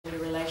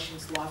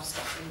nation's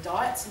livestock and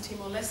diets in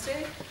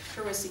Timor-Leste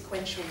through a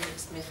sequential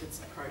mixed methods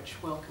approach.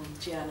 Welcome,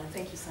 Gianna.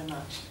 Thank you so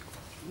much.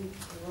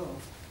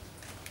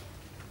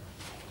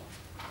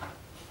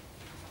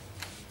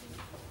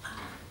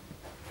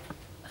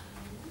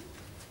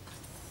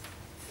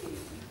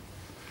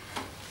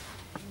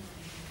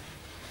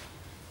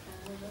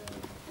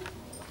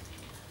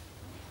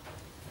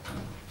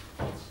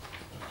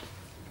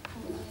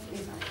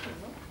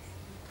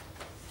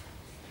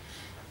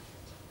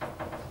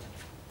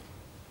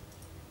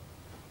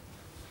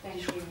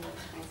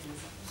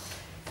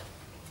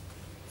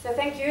 So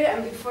thank you,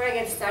 and before I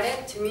get started,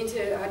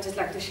 I'd just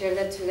like to share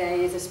that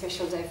today is a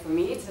special day for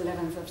me. It's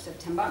 11th of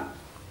September,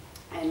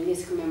 and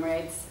this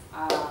commemorates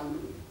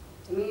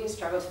the many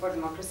struggles for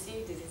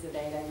democracy. This is the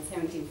day that in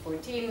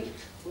 1714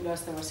 we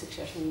lost our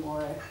succession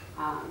war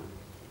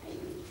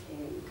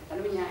in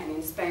Catalonia and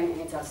in Spain,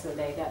 and it's also the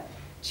day that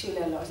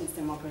Chile lost its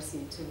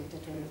democracy to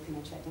dictatorial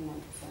Pinochet in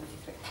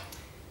 1973.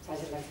 So I'd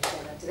just like to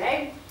share that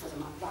today, because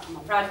I'm a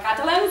proud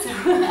Catalan, so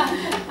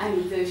I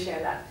need to share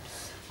that.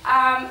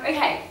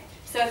 Okay.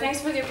 So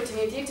thanks for the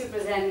opportunity to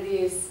present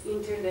this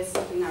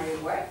interdisciplinary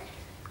work,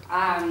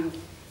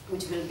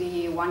 which will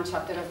be one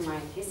chapter of my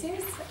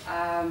thesis.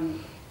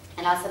 And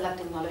also I'd like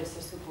to acknowledge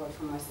the support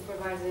from my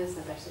supervisors,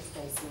 Natasha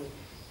Stacy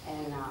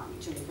and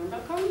Julie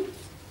Brundlecombe,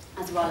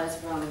 as well as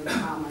from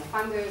my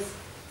funders,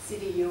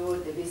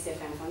 CDU, the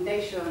BCFN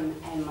Foundation,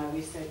 and my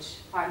research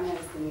partners,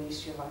 the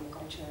Ministry of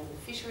Agriculture and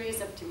Fisheries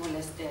of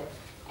Timor-Leste,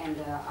 and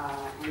the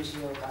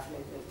NGO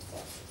Catholic Relief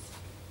Services.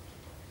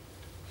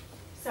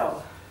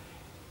 So,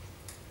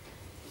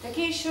 the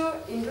key issue,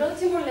 in rural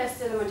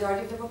Timor-Leste, the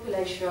majority of the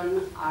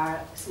population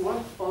are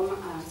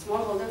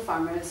smallholder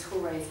farmers who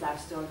raise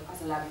livestock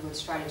as a livelihood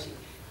strategy.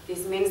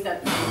 This means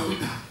that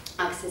to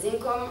access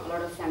income, a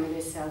lot of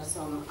families sell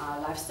some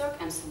livestock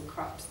and some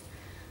crops.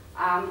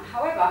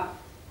 However,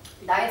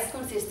 diets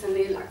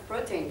consistently lack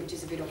protein, which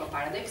is a bit of a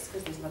paradox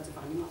because there's lots of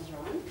animals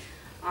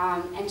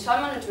around. And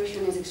child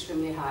malnutrition is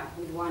extremely high,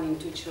 with 1 in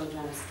 2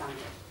 children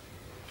standard.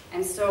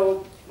 And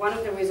so one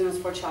of the reasons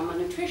for child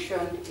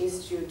malnutrition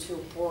is due to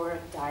poor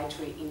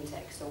dietary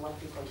intake, so what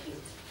people eat.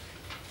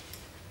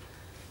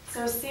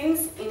 So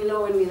since in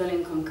low and middle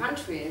income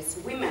countries,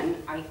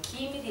 women are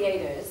key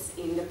mediators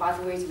in the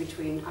pathways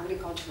between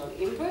agricultural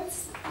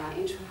inputs,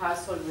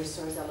 intra-household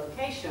resource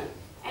allocation,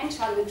 and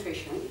child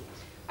nutrition,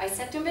 I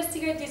set to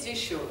investigate this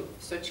issue,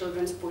 so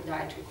children's poor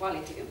dietary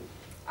quality,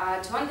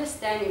 to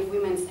understand if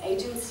women's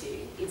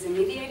agency is a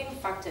mediating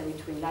factor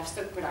between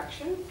livestock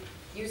production,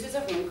 uses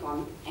of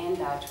income, and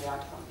dietary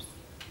outcomes.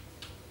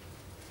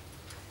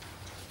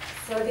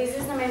 So this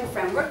is the main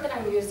framework that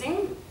I'm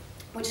using,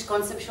 which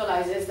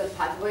conceptualizes the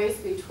pathways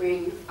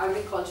between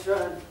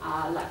agricultural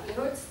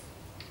livelihoods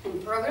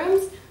and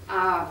programs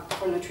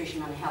for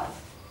nutrition and health.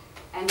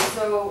 And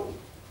so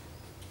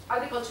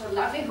agricultural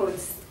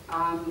livelihoods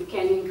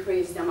can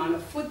increase the amount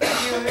of food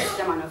produced,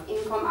 the amount of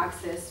income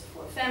access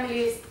for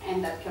families,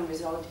 and that can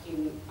result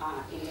in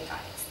the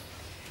diets.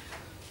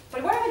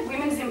 But what about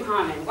women's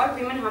empowerment? What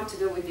women have to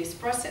do with this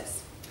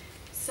process?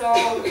 So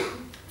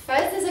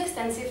first, there's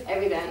extensive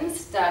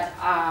evidence that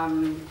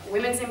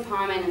women's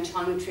empowerment and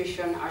child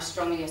nutrition are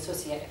strongly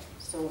associated.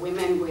 So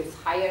women with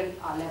higher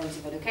levels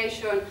of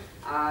education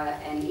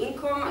and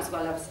income, as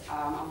well as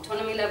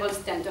autonomy levels,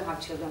 tend to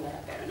have children that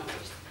are better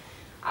nourished.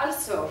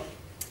 Also,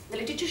 the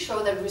literature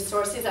shows that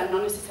resources are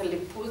not necessarily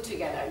pooled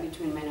together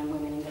between men and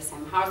women in the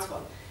same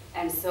household.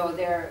 And so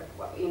there,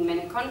 in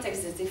many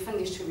contexts, there's different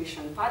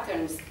distribution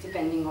patterns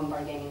depending on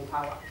bargaining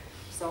power.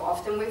 So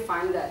often we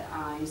find that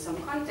in some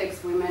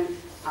contexts, women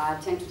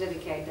tend to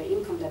dedicate the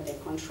income that they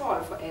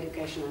control for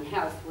education and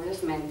health,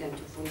 whereas men tend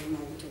to put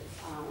more into,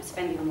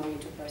 spending more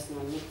into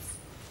personal needs.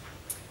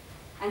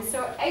 And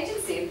so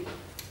agency,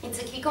 it's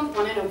a key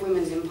component of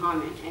women's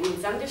empowerment, and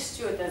it's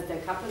understood as the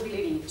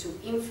capability to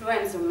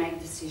influence or make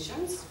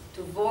decisions,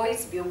 to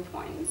voice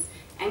viewpoints,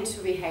 and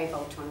to behave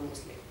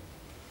autonomously.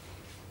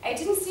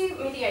 Agency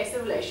mediates the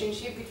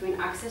relationship between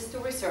access to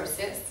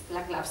resources,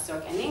 like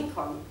livestock and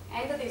income,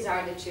 and the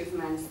desired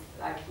achievements,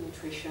 like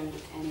nutrition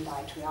and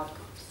dietary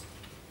outcomes.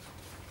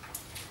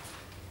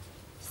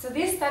 So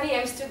this study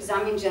aims to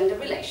examine gender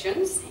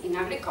relations in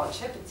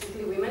agriculture,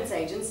 particularly women's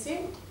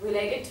agency,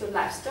 related to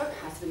livestock,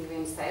 has been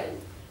green sale,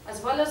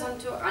 as well as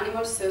onto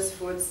animal source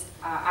foods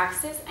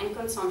access and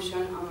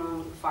consumption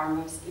among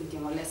farmers in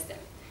Timor-Leste.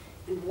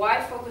 And why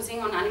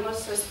focusing on animal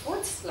source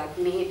foods, like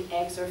meat,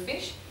 eggs, or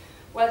fish?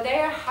 Well, they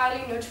are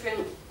highly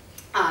nutrient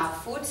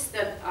foods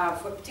that,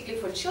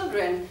 particularly for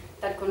children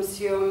that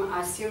consume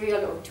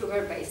cereal or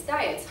tuber-based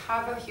diets,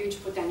 have a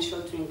huge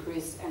potential to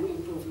increase and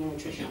improve their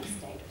nutritional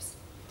status.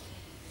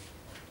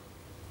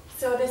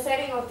 So the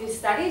setting of these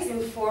studies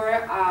in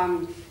 4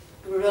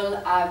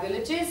 rural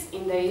villages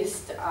in the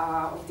east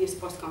of this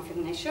post-conflict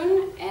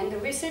nation, and the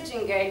research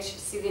engaged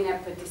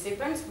CDNEP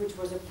participants, which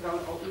was a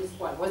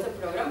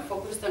program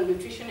focused on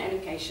nutrition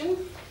education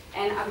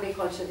and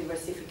agriculture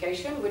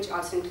diversification, which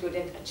also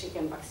included a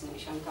chicken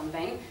vaccination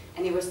campaign,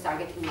 and it was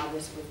targeting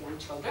mothers with young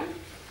children.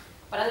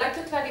 But I'd like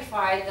to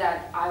clarify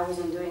that I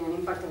wasn't doing an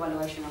impact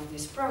evaluation of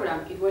this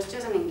program. It was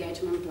just an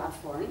engagement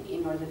platform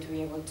in order to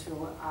be able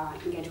to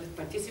engage with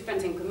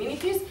participants in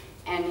communities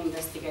and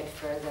investigate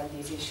further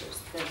these issues.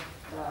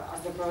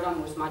 As the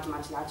program was much,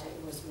 much larger,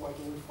 it was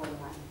working in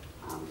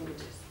 49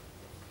 villages.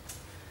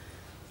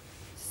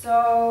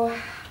 So,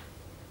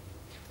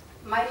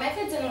 my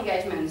methods and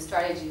engagement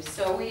strategies.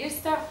 So we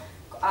used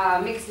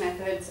a mixed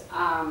methods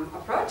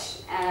approach,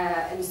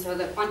 and so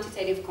the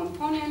quantitative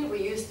component,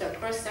 we used a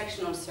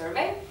cross-sectional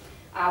survey,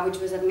 which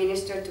was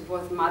administered to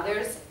both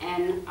mothers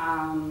and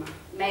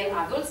male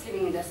adults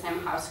living in the same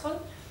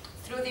household,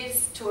 through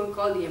this tool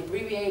called the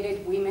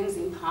Abbreviated Women's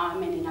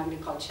Empowerment in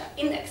Agriculture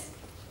Index,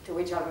 to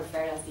which I'll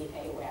refer as the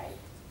AWI.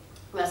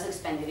 We also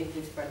expanded it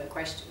with further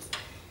questions.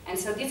 And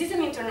so this is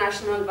an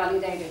international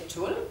validated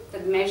tool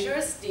that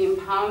measures the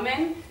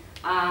empowerment,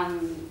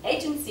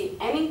 agency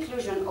and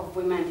inclusion of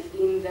women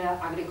in the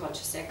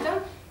agriculture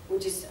sector,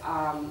 which is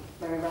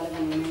very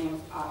relevant in many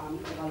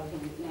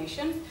developing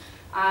nations.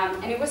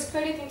 And it was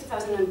created in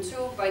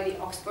 2002 by the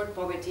Oxford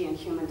Poverty and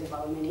Human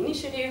Development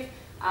Initiative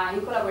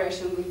in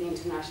collaboration with the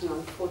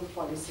International Food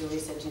Policy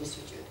Research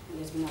Institute. And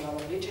there's been a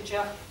lot of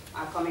literature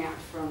coming out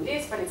from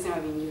this, but it's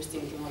never been used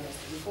in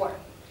Timor-Leste before.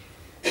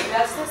 We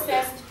also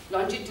assessed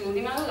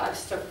longitudinal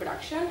livestock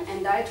production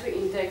and dietary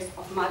intakes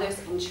of mothers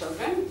and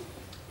children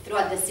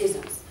throughout the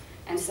seasons.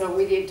 And so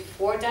we did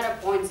 4 data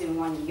points in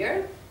 1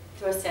 year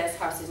to assess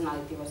how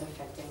seasonality was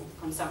affecting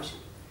consumption.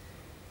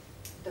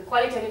 The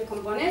qualitative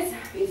components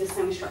is the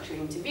semi-structured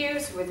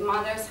interviews with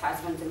mothers,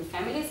 husbands, and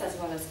families, as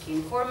well as key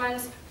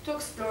informants, to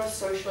explore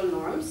social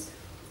norms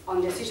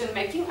on decision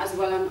making, as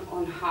well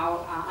on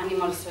how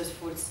animal source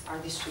foods are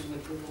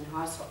distributed within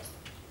households.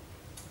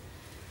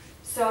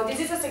 So this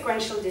is a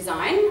sequential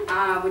design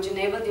which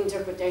enabled the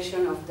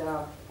interpretation of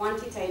the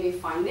quantitative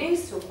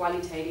findings through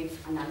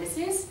qualitative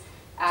analysis.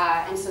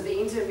 And so the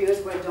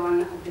interviews were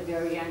done at the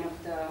very end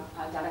of the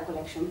data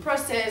collection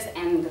process,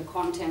 and the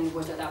content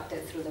was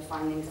adapted through the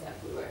findings that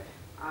we were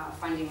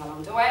finding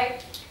along the way.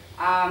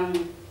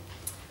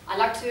 I'd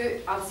like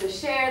to also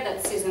share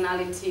that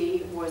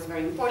seasonality was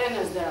very important,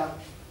 as the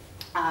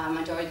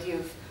majority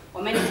of,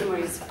 or many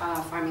Timorese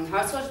farming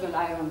households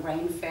rely on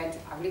rain-fed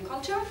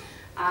agriculture.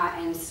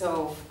 And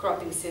so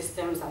cropping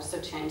systems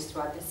also change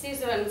throughout the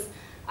seasons,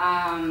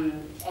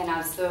 and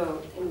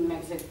also it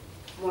makes it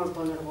more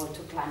vulnerable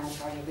to climate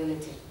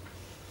variability.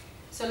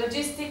 So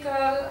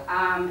logistical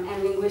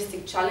and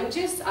linguistic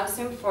challenges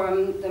also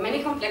inform the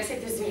many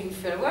complexities during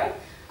fieldwork,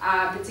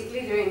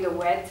 particularly during the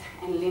wet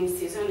and lean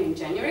season in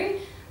January,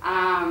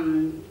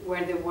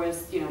 where there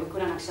was, we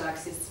couldn't actually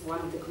access one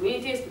of the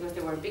communities because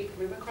there were big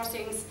river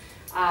crossings,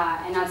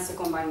 and also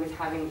combined with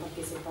having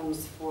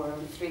participants for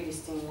 3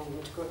 distinct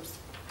language groups.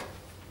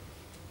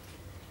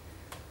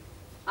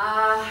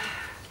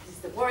 This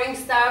is the boring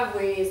stuff.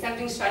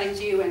 Sampling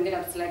strategy, we ended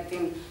up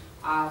selecting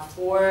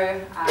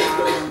 4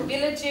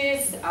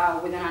 villages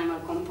with an animal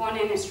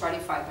component,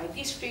 stratified by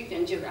district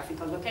and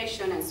geographical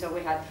location. And so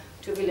we had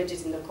 2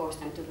 villages in the coast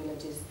and 2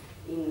 villages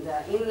in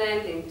the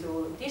inland in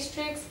 2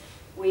 districts.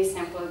 We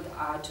sampled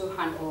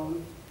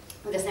 200,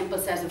 with a sample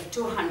size of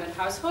 200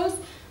 households,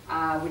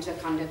 which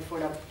accounted for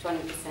the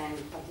 20%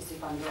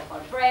 participant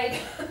dropout rate,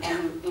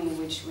 and in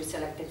which we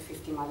selected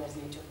 50 mothers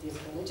in each of these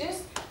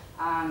villages.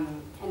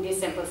 And this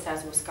sample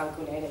size was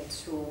calculated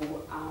to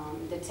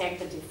detect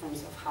the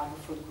difference of half a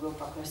food group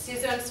across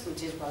seasons,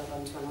 which is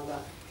relevant to another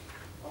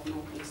of my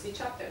PhD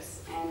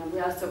chapters. And we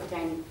also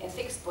obtained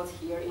ethics both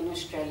here in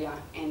Australia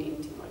and in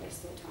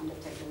Timor-Leste to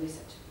undertake the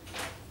research.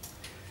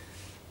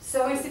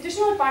 So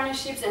institutional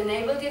partnerships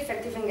enable the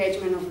effective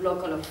engagement of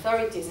local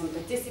authorities and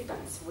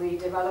participants. We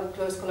developed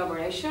close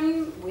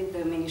collaboration with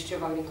the Ministry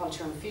of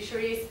Agriculture and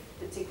Fisheries,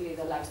 particularly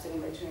the Livestock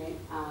and Veterinary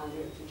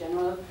Director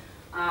General,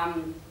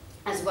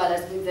 as well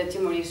as with the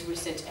Timorese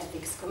Research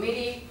Ethics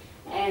Committee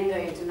and the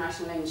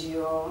international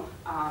NGO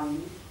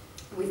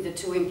with the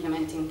 2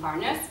 implementing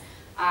partners.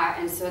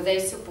 And so they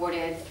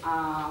supported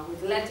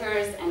with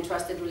letters and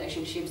trusted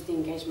relationships the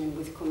engagement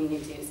with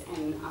communities,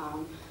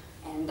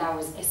 and that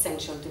was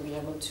essential to be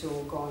able to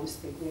go and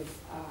speak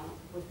with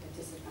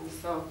participants.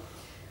 So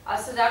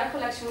also data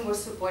collection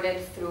was supported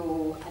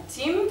through a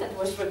team that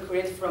was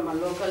recruited from a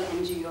local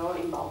NGO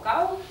in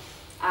Baucau.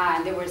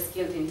 They were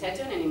skilled in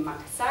Teton and in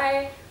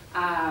Makassar,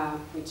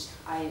 which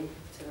I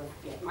sort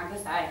of,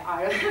 Makassar,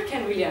 I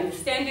can really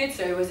understand it,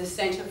 so it was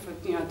essential for,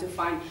 to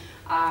find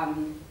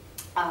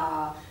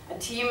a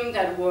team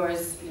that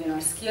was,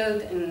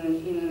 skilled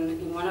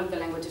in one of the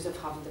languages of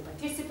half of the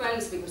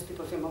participants, because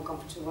people feel more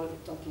comfortable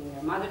talking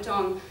their mother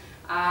tongue.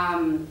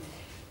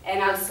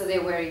 And also they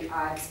were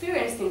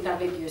experienced in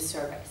public use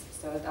surveys.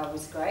 So that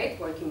was great,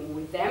 working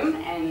with them.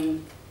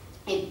 And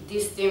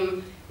this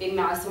team, it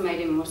also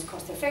made it most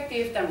cost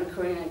effective than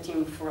recruiting a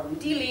team from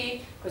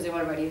Dili, because they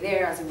were already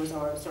there, as it was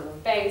our sort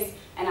of base.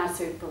 And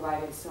also it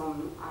provided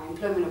some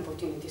employment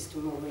opportunities to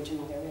more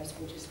regional areas,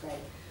 which is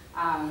great.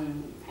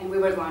 And we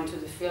were going to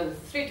the field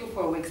 3 to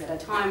 4 weeks at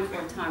a time,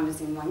 4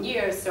 times in 1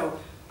 year. So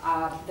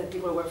the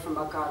people who were from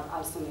Baucau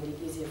also made it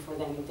easier for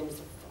them in terms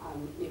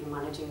of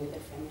managing with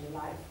their family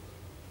life.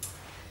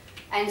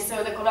 And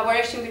so the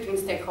collaboration between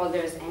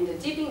stakeholders and the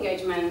deep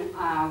engagement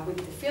with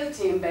the field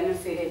team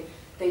benefited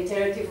the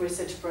iterative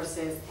research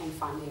process and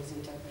findings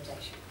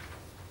interpretation.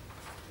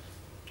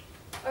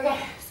 Okay,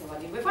 so what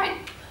did we find?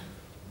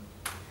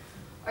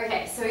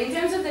 Okay, so in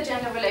terms of the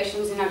gender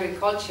relations in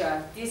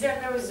agriculture, these are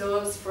the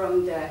results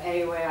from the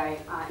AOAI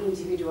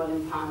individual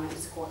empowerment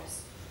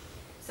scores.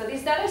 So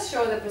these data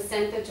show the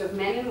percentage of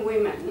men and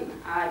women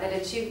that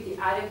achieved the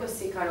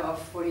adequacy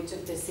cutoff for each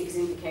of the 6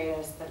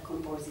 indicators that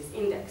compose this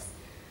index.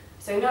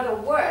 So in other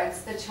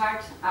words, the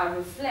chart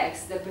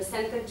reflects the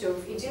percentage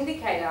of each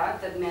indicator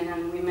that men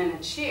and women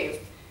achieved,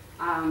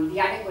 the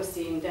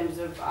adequacy in terms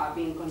of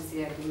being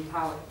considered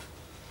empowered.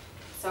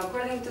 So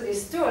according to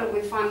this tool,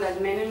 we found that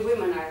men and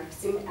women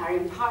are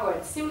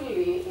empowered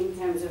similarly in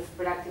terms of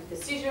productive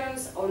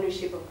decisions,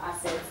 ownership of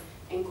assets,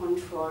 and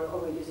control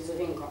over uses of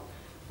income,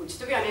 which,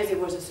 to be honest, it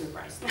was a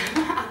surprise.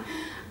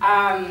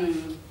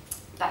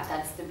 But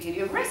that's the beauty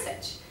of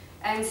research.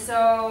 And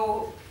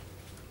so,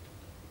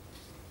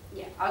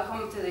 yeah, I'll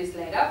come to this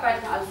later,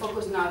 but I'll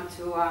focus now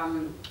to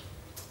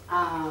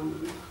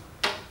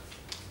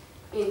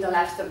in the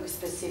livestock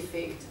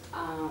specific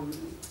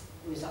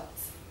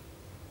results.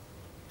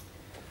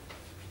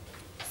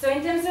 So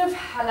in terms of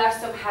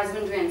livestock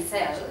husbandry and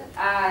sale,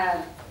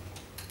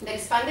 the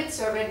expanded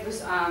survey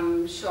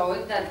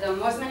showed that the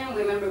most men and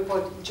women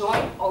report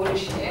joint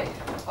ownership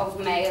of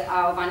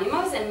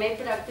animals and make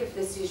productive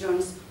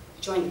decisions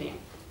jointly.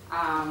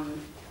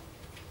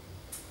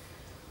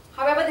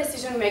 However,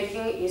 decision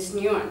making is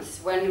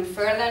nuanced. When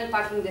further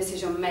unpacking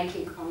decision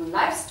making on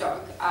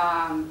livestock,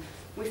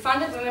 we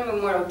found that women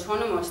were more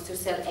autonomous to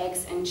sell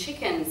eggs and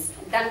chickens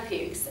than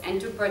pigs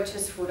and to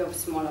purchase food of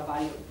smaller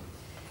value.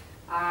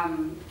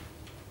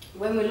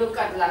 When we look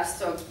at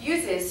livestock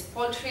uses,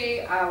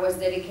 poultry was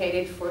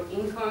dedicated for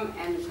income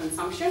and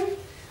consumption,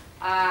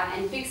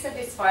 and pigs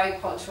satisfy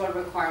cultural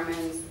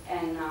requirements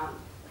and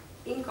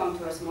income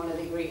to a smaller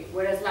degree,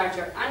 whereas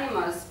larger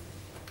animals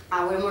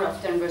were more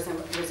often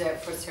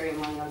reserved for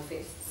ceremonial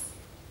feasts.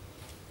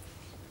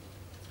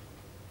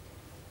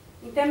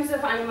 In terms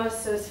of animal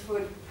source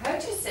food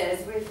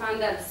purchases, we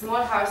found that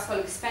small household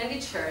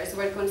expenditures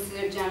were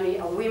considered generally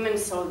a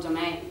women's sole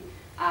domain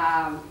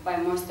by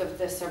most of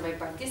the survey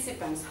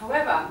participants.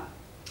 However,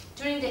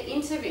 during the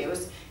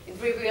interviews, it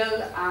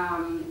revealed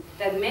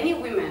that many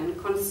women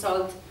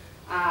consult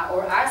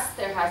or ask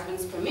their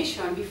husband's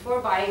permission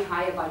before buying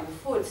higher value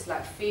foods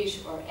like fish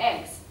or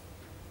eggs.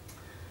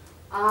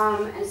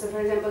 And so,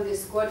 for example,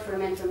 this quote from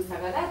men from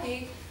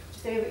Sagadati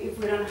said, if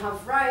we don't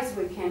have rice,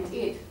 we can't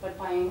eat. But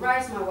buying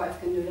rice, my wife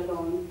can do it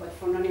alone. But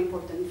for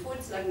non-important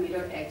foods like meat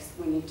or eggs,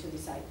 we need to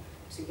decide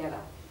together.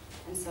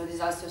 And so this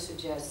also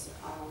suggests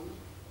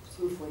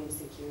some food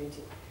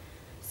insecurity.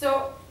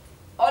 So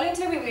all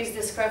interviewees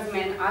described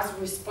men as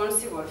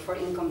responsible for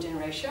income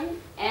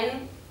generation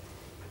and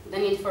the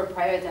need for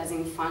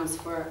prioritizing funds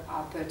for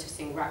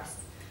purchasing rice.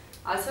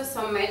 Also,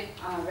 some made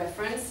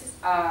reference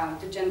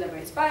to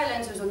gender-based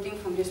violence resulting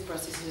from these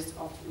processes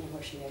of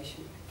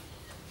negotiation.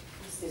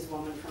 As this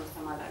woman from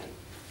Samadari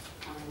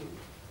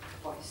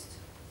voiced.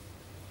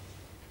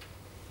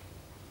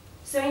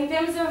 So in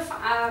terms of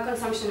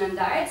consumption and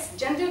diets,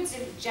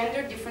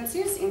 gender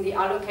differences in the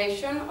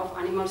allocation of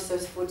animal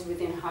source foods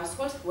within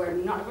households were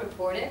not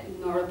reported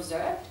nor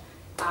observed.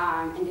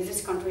 And this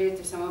is contrary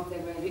to some of the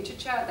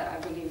literature that I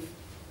believe,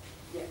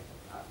 yeah,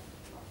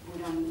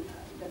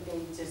 that they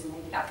just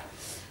made it up.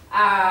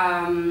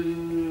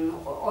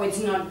 Or it's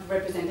not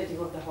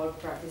representative of the whole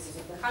practices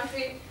of the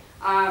country.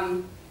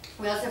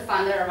 We also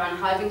found that around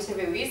half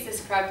interviewees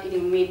described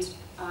eating meat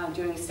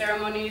during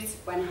ceremonies,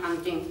 when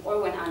hunting,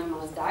 or when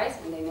animals died,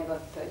 and they never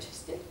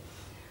purchased it.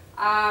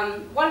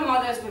 While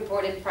mothers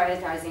reported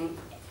prioritizing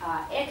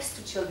eggs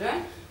to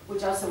children,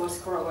 which also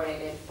was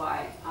corroborated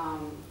by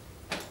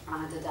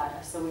the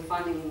data. So we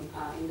found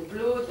in the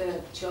blue,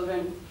 the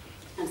children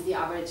as the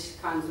average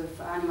kinds of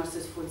animal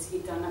source foods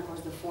eaten across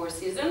the 4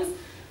 seasons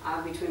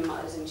between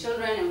mothers and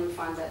children, and we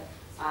found that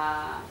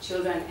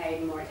children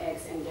ate more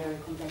eggs and dairy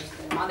compared to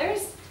their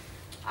mothers.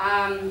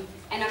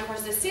 And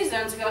across the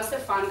seasons, we also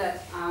found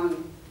that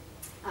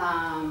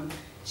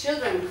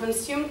children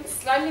consumed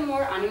slightly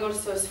more animal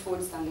source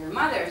foods than their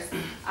mothers,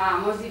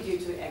 mostly due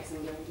to eggs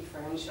and dairy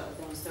differentials.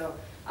 And so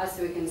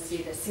also we can see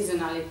the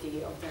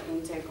seasonality of the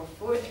intake of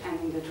food, and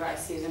in the dry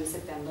season,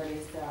 September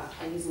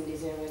is in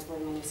these areas where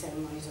many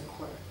ceremonies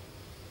occur.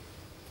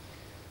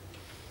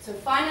 So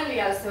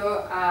finally,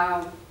 also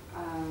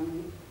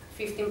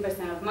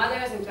 15% of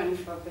mothers and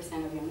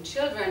 24% of young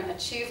children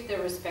achieved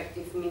their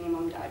respective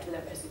minimum diet to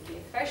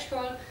diversity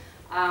threshold,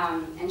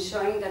 and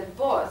showing that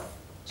both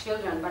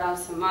children but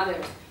also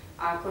mothers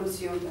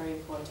consume very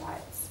poor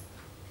diets.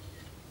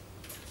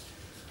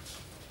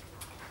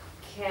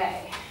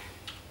 Okay.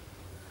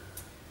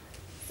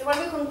 So what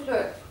we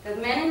conclude,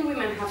 that men and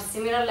women have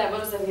similar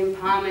levels of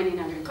empowerment in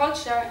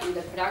agriculture, in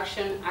the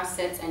production,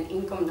 assets, and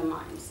income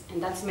domains,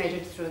 and that's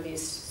measured through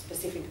this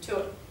specific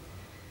tool.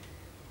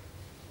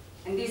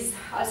 And this,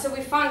 also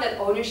we found that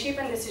ownership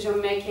and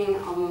decision-making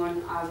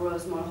among rural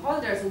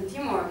smallholders in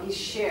Timor is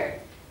shared,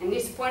 And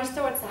this points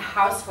towards the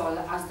household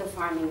as the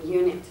farming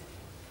unit.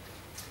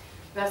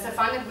 We also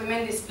found that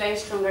women display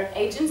stronger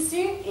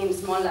agency in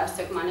small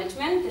livestock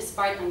management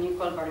despite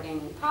unequal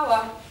bargaining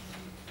power.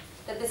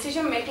 The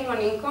decision-making on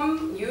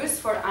income use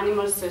for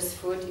animal source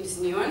food is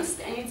nuanced,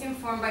 and it's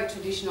informed by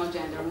traditional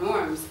gender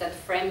norms that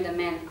frame the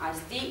men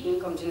as the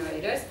income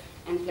generators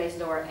and place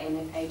lower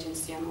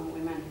agency among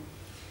women.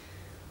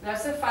 We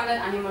also found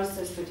that animal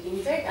source food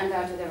intake and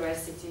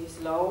biodiversity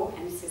is low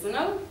and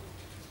seasonal,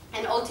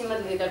 and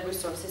ultimately that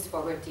resources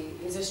poverty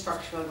is a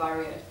structural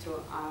barrier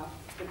to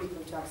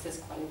people to access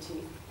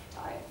quality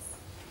diets.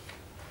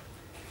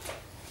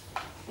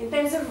 In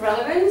terms of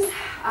relevance,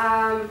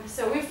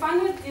 so we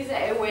found that this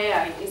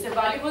AOAI is a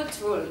valuable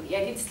tool,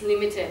 yet it's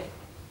limited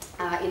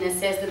in a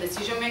sense the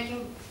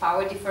decision-making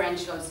power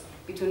differentials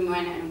between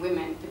men and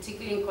women,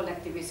 particularly in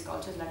collectivist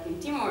cultures like in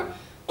Timor,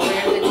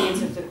 where the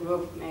needs of the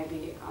group may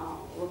be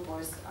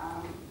opposed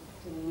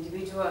to the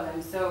individual.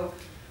 And so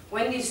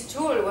when this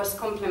tool was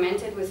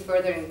complemented with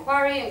further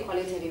inquiry and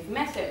qualitative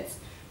methods,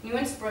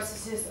 nuanced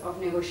processes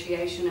of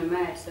negotiation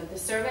emerged that the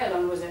survey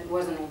alone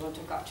wasn't able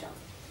to capture.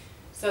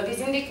 So this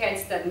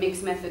indicates that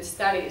mixed method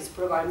studies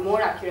provide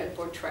more accurate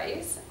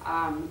portraits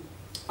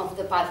of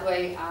the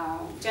pathway,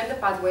 gender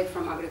pathway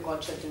from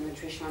agriculture to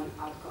nutrition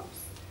outcomes.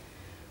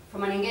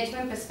 From an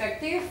engagement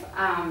perspective,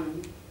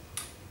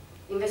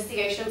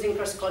 investigations in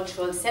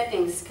cross-cultural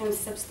settings can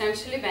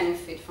substantially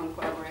benefit from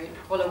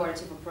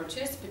collaborative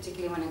approaches,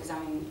 particularly when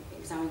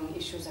examining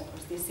issues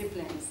across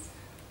disciplines.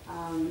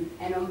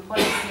 And on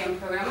policy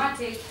and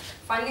programmatic,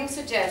 findings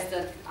suggest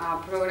that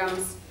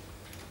programs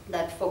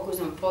that focus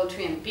on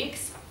poultry and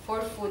pigs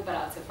for food but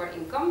also for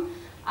income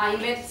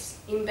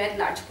embed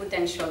large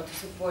potential to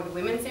support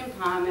women's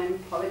empowerment,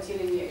 poverty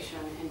alleviation,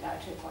 and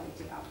dietary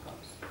quality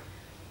outcomes.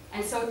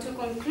 And so to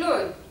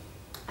conclude,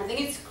 I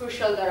think it's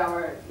crucial that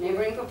our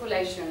neighboring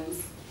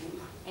populations,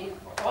 and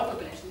all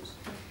populations,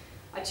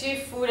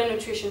 achieve food and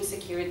nutrition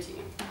security,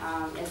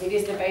 as it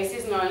is the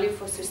basis not only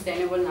for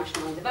sustainable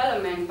national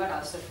development, but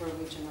also for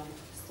regional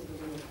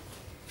stability.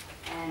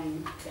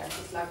 And yeah, I'd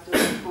just like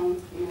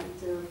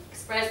to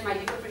express my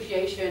deep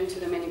appreciation to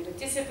the many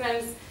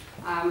participants,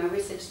 my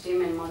research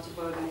team, and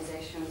multiple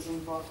organizations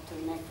involved to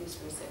make this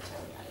research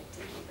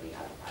a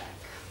reality.